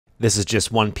This is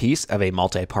just one piece of a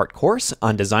multi-part course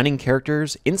on designing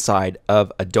characters inside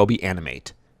of Adobe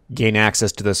Animate. Gain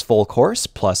access to this full course,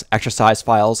 plus exercise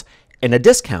files, and a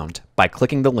discount by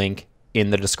clicking the link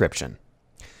in the description.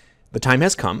 The time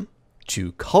has come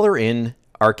to color in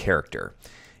our character,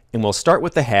 and we'll start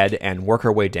with the head and work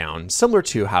our way down, similar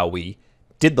to how we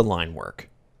did the line work.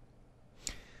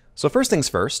 So first things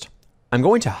first, I'm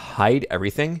going to hide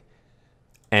everything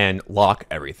and lock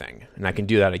everything. And I can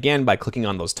do that again by clicking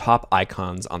on those top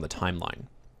icons on the timeline.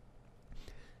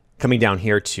 Coming down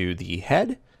here to the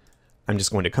head, I'm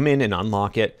just going to come in and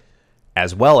unlock it,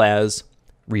 as well as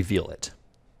reveal it.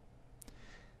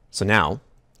 So now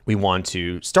we want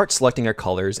to start selecting our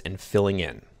colors and filling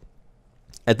in.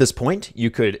 At this point, you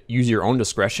could use your own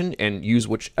discretion and use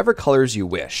whichever colors you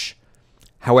wish.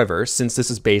 However, since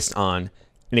this is based on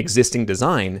an existing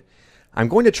design, I'm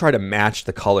going to try to match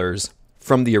the colors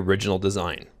from the original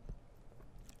design.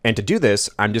 And to do this,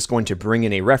 I'm just going to bring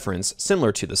in a reference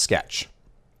similar to the sketch.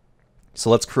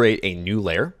 So let's create a new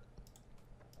layer.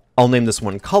 I'll name this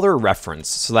one color reference,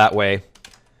 so that way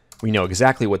we know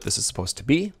exactly what this is supposed to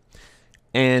be.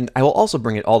 And I will also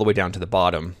bring it all the way down to the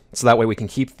bottom, so that way we can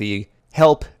keep the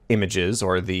help images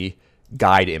or the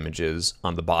guide images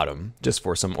on the bottom, just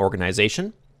for some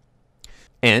organization.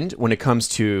 And when it comes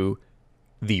to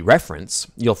the reference,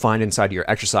 you'll find inside your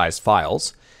exercise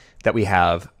files that we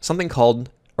have something called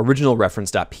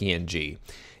originalreference.png.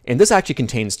 And this actually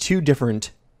contains two different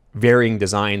varying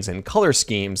designs and color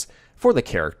schemes for the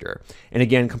character. And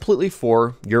again, completely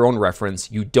for your own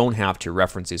reference. You don't have to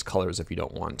reference these colors if you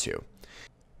don't want to.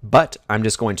 But I'm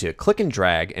just going to click and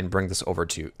drag and bring this over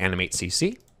to Animate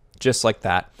CC, just like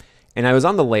that. And I was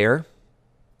on the layer,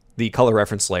 the color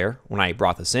reference layer, when I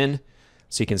brought this in.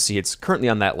 So you can see it's currently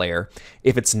on that layer.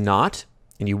 If it's not,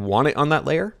 and you want it on that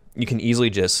layer, you can easily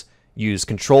just use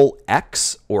Control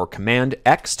X or Command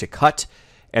X to cut,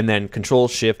 and then Control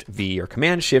Shift V or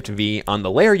Command Shift V on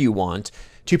the layer you want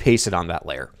to paste it on that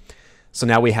layer. So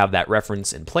now we have that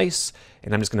reference in place,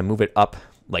 and I'm just going to move it up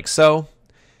like so.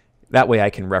 That way I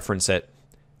can reference it.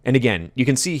 And again, you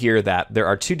can see here that there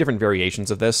are two different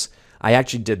variations of this. I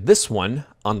actually did this one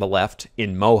on the left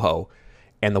in Moho,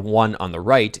 and the one on the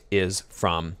right is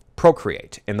from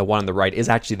Procreate, and the one on the right is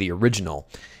actually the original.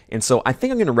 And so I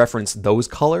think I'm going to reference those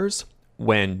colors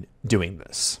when doing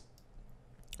this.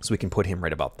 So we can put him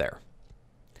right about there.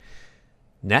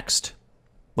 Next,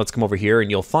 let's come over here and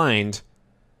you'll find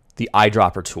the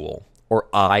eyedropper tool, or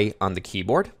I on the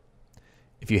keyboard.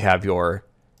 If you have your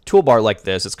toolbar like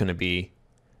this, it's going to be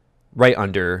right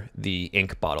under the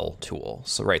ink bottle tool.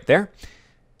 So right there.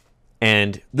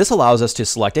 And this allows us to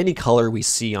select any color we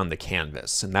see on the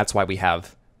canvas. And that's why we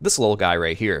have this little guy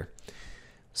right here.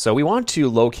 So we want to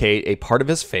locate a part of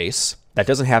his face that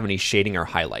doesn't have any shading or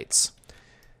highlights.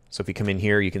 So if you come in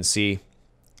here, you can see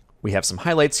we have some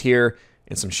highlights here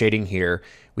and some shading here.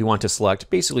 We want to select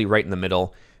basically right in the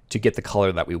middle to get the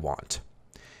color that we want.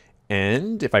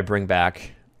 And if I bring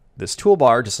back this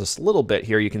toolbar just a little bit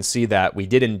here, you can see that we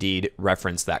did indeed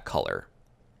reference that color.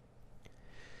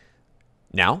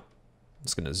 Now, I'm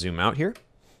just going to zoom out here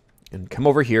and come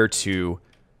over here to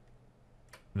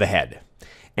the head.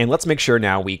 And let's make sure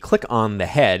now we click on the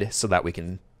head so that we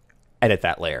can edit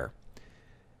that layer.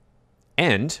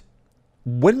 And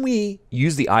when we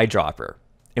use the eyedropper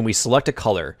and we select a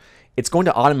color, it's going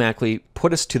to automatically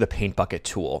put us to the paint bucket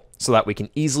tool so that we can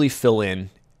easily fill in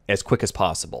as quick as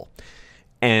possible.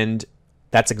 And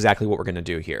that's exactly what we're going to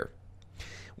do here.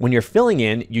 When you're filling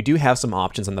in, you do have some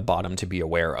options on the bottom to be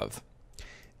aware of.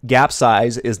 Gap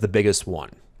size is the biggest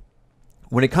one.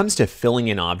 When it comes to filling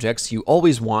in objects, you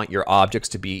always want your objects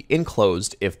to be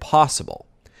enclosed if possible.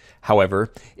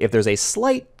 However, if there's a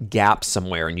slight gap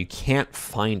somewhere and you can't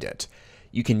find it,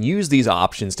 you can use these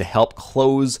options to help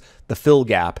close the fill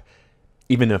gap,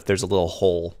 even if there's a little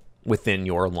hole within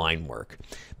your line work.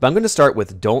 But I'm going to start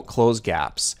with don't close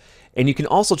gaps. And you can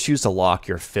also choose to lock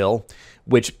your fill,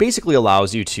 which basically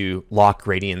allows you to lock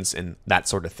gradients and that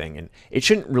sort of thing. And it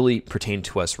shouldn't really pertain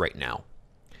to us right now.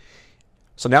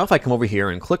 So now if I come over here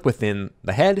and click within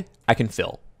the head, I can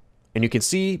fill. And you can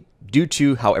see, due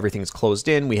to how everything's closed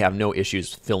in, we have no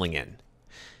issues filling in.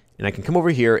 And I can come over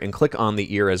here and click on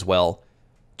the ear as well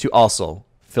to also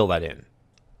fill that in.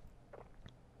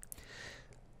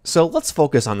 So let's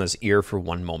focus on this ear for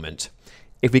one moment.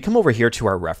 If we come over here to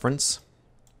our reference,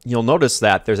 you'll notice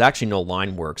that there's actually no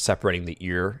line work separating the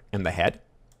ear and the head.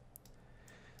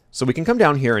 So we can come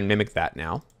down here and mimic that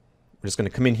now. We're just going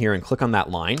to come in here and click on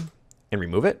that line and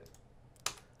remove it,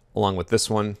 along with this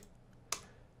one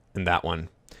and that one.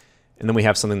 And then we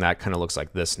have something that kind of looks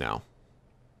like this now.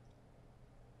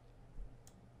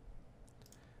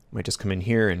 Might just come in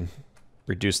here and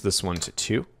reduce this one to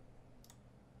 2.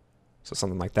 So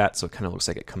something like that. So it kind of looks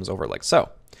like it comes over like so.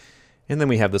 And then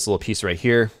we have this little piece right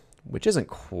here, which isn't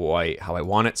quite how I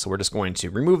want it. So we're just going to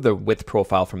remove the width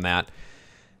profile from that.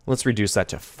 Let's reduce that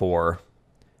to 4.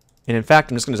 And in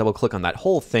fact, I'm just going to double click on that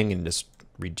whole thing and just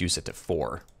reduce it to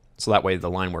 4. So that way the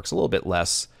line works a little bit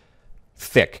less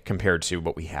thick compared to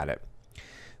what we had it.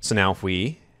 So now if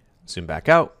we zoom back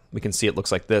out, we can see it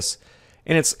looks like this.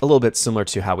 And it's a little bit similar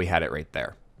to how we had it right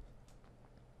there.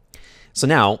 So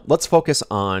now let's focus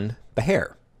on the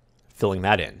hair, filling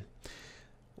that in.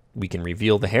 We can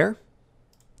reveal the hair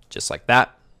just like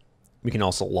that. We can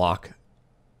also lock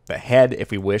the head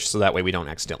if we wish, so that way we don't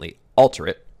accidentally alter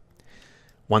it.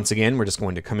 Once again, we're just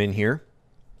going to come in here,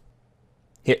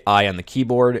 hit I on the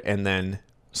keyboard, and then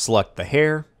select the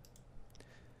hair.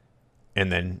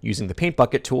 And then using the paint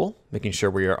bucket tool, making sure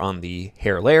we are on the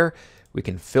hair layer, we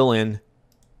can fill in.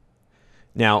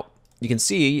 Now, you can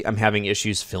see I'm having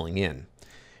issues filling in.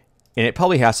 And it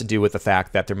probably has to do with the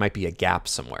fact that there might be a gap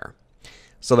somewhere.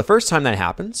 So the first time that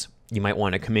happens, you might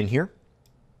want to come in here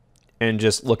and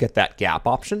just look at that gap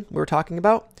option we were talking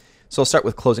about. So I'll start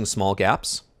with closing small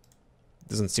gaps.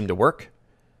 Doesn't seem to work.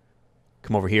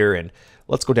 Come over here and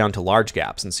let's go down to large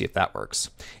gaps and see if that works.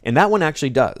 And that one actually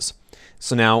does.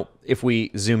 So now if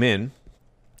we zoom in,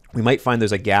 we might find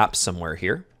there's a gap somewhere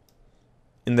here.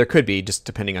 And there could be, just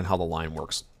depending on how the line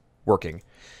working.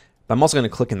 But I'm also going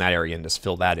to click in that area and just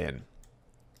fill that in.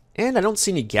 And I don't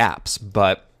see any gaps,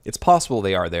 but it's possible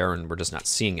they are there and we're just not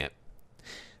seeing it.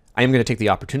 I am going to take the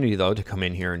opportunity, though, to come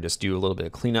in here and just do a little bit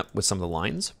of cleanup with some of the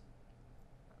lines.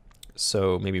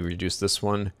 So maybe reduce this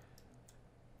one,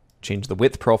 change the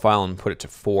width profile and put it to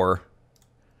 4,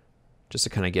 just to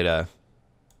kind of get a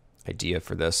idea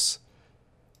for this.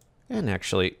 And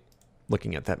actually,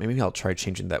 looking at that, maybe I'll try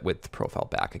changing that width profile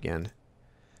back again.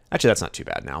 Actually, that's not too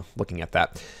bad now, looking at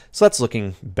that. So that's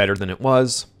looking better than it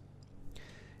was.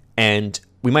 And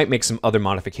we might make some other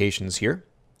modifications here.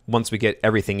 Once we get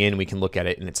everything in, we can look at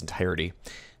it in its entirety.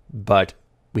 But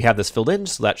we have this filled in,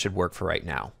 so that should work for right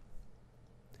now.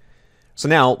 So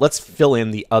now let's fill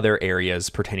in the other areas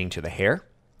pertaining to the hair.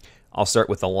 I'll start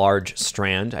with a large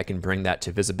strand. I can bring that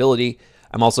to visibility.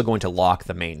 I'm also going to lock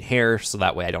the main hair, so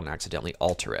that way I don't accidentally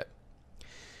alter it.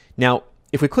 Now,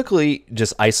 if we quickly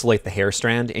just isolate the hair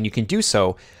strand, and you can do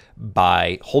so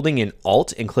by holding in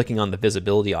Alt and clicking on the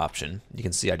visibility option. You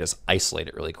can see I just isolate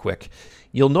it really quick.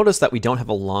 You'll notice that we don't have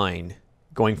a line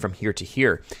going from here to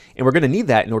here, and we're going to need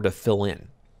that in order to fill in.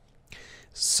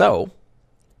 So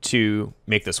to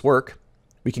make this work,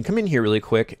 we can come in here really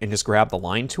quick and just grab the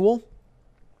line tool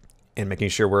and making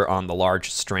sure we're on the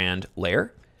large strand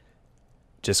layer.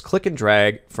 Just click and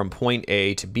drag from point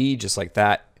A to B just like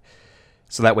that.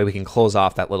 So that way we can close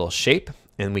off that little shape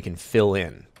and we can fill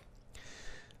in.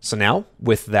 So now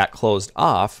with that closed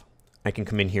off, I can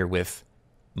come in here with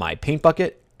my paint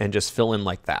bucket and just fill in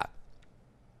like that.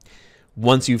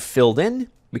 Once you've filled in,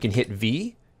 we can hit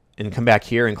V and come back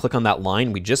here and click on that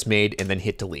line we just made and then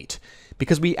hit delete.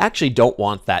 Because we actually don't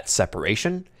want that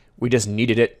separation. We just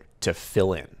needed it to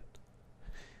fill in.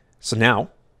 So now,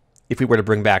 if we were to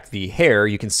bring back the hair,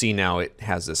 you can see now it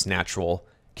has this natural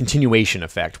continuation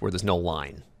effect where there's no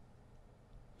line.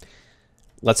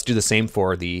 Let's do the same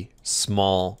for the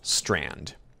small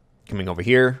strand. Coming over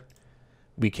here,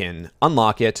 we can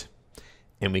unlock it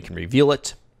and we can reveal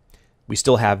it. We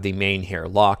still have the main hair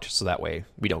locked, so that way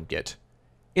we don't get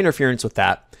interference with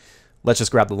that. Let's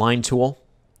just grab the line tool,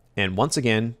 and once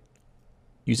again,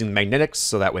 using the magnetics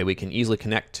so that way we can easily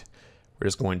connect, we're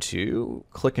just going to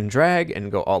click and drag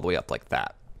and go all the way up like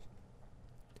that.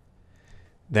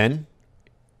 Then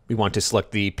we want to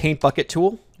select the paint bucket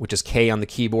tool, which is K on the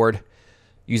keyboard.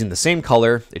 Using the same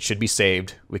color, it should be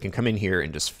saved. We can come in here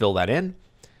and just fill that in.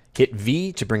 Hit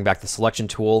V to bring back the selection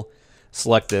tool,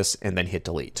 select this, and then hit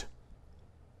delete.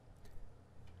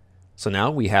 So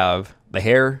now we have the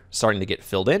hair starting to get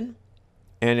filled in,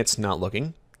 and it's not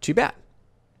looking too bad.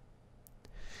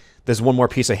 There's one more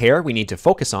piece of hair we need to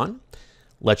focus on.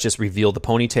 Let's just reveal the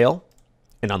ponytail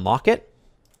and unlock it.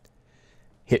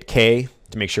 Hit K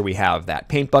to make sure we have that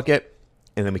paint bucket,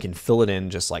 and then we can fill it in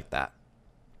just like that.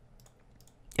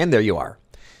 And there you are.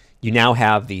 You now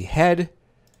have the head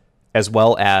as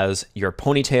well as your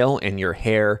ponytail and your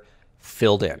hair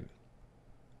filled in.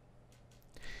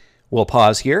 We'll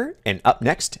pause here, and up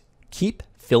next, keep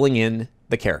filling in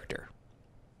the character.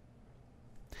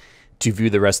 To view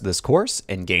the rest of this course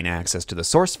and gain access to the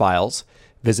source files,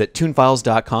 visit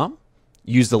toonfiles.com.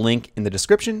 Use the link in the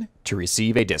description to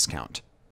receive a discount.